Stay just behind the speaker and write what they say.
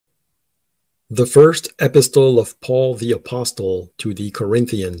The first epistle of Paul the Apostle to the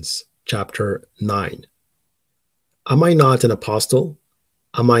Corinthians, chapter 9. Am I not an apostle?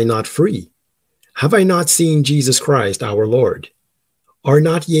 Am I not free? Have I not seen Jesus Christ our Lord? Are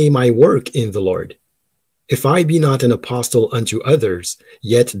not ye my work in the Lord? If I be not an apostle unto others,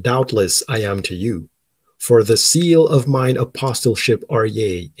 yet doubtless I am to you. For the seal of mine apostleship are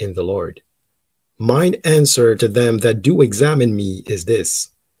ye in the Lord. Mine answer to them that do examine me is this: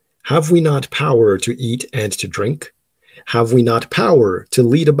 have we not power to eat and to drink? Have we not power to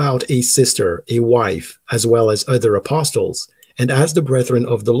lead about a sister, a wife, as well as other apostles, and as the brethren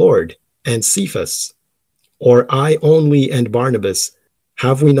of the Lord, and Cephas? Or I only and Barnabas,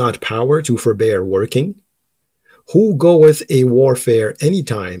 have we not power to forbear working? Who goeth a warfare any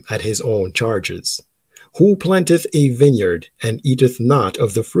time at his own charges? Who planteth a vineyard, and eateth not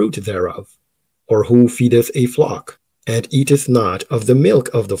of the fruit thereof? Or who feedeth a flock, and eateth not of the milk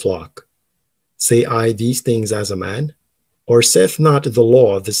of the flock? Say I these things as a man? Or saith not the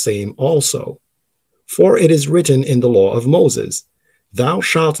law the same also? For it is written in the law of Moses, Thou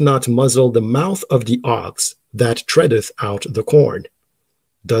shalt not muzzle the mouth of the ox that treadeth out the corn.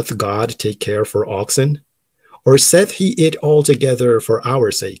 Doth God take care for oxen? Or saith he it altogether for our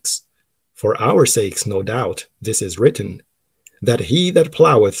sakes? For our sakes, no doubt, this is written, that he that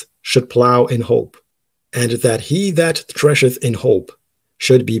ploweth should plow in hope, and that he that thresheth in hope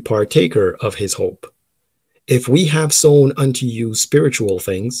should be partaker of his hope. If we have sown unto you spiritual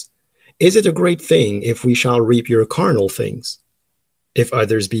things, is it a great thing if we shall reap your carnal things? If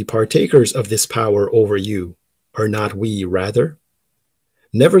others be partakers of this power over you, are not we rather?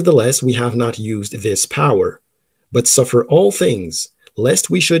 Nevertheless, we have not used this power, but suffer all things, lest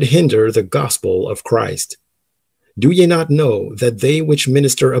we should hinder the gospel of Christ. Do ye not know that they which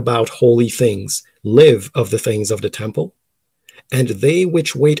minister about holy things live of the things of the temple? And they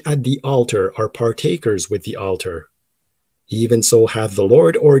which wait at the altar are partakers with the altar. Even so hath the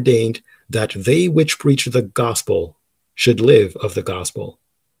Lord ordained that they which preach the gospel should live of the gospel.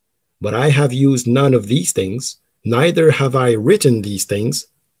 But I have used none of these things, neither have I written these things,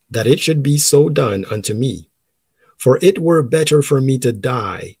 that it should be so done unto me. For it were better for me to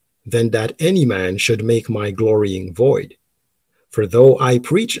die than that any man should make my glorying void. For though I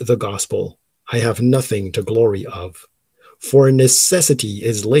preach the gospel, I have nothing to glory of. For necessity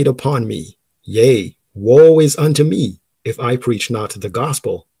is laid upon me, yea, woe is unto me, if I preach not the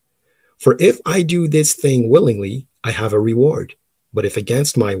gospel. For if I do this thing willingly, I have a reward. But if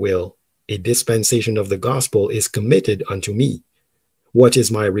against my will, a dispensation of the gospel is committed unto me. What is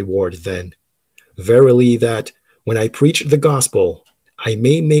my reward then? Verily that, when I preach the gospel, I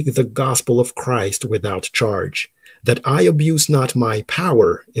may make the gospel of Christ without charge, that I abuse not my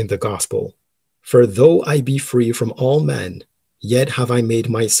power in the gospel. For though I be free from all men, yet have I made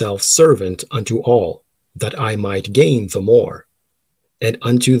myself servant unto all, that I might gain the more. And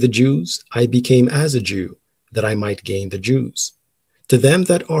unto the Jews I became as a Jew, that I might gain the Jews. To them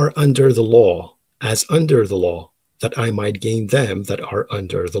that are under the law, as under the law, that I might gain them that are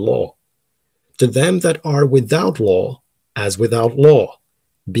under the law. To them that are without law, as without law,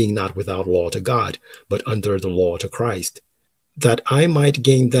 being not without law to God, but under the law to Christ, that I might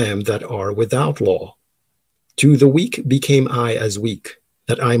gain them that are without law. To the weak became I as weak,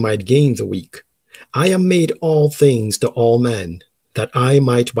 that I might gain the weak. I am made all things to all men, that I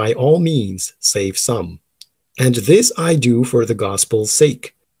might by all means save some. And this I do for the gospel's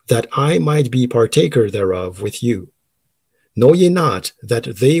sake, that I might be partaker thereof with you. Know ye not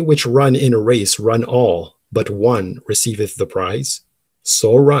that they which run in a race run all, but one receiveth the prize?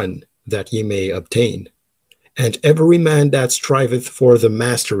 So run, that ye may obtain. And every man that striveth for the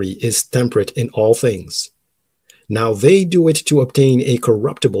mastery is temperate in all things. Now they do it to obtain a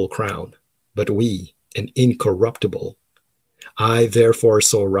corruptible crown, but we an incorruptible. I therefore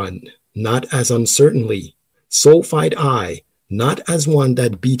so run, not as uncertainly, so fight I, not as one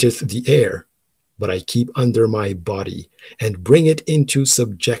that beateth the air, but I keep under my body, and bring it into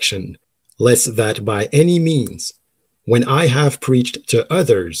subjection, lest that by any means, when I have preached to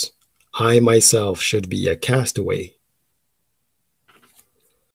others, I myself should be a castaway.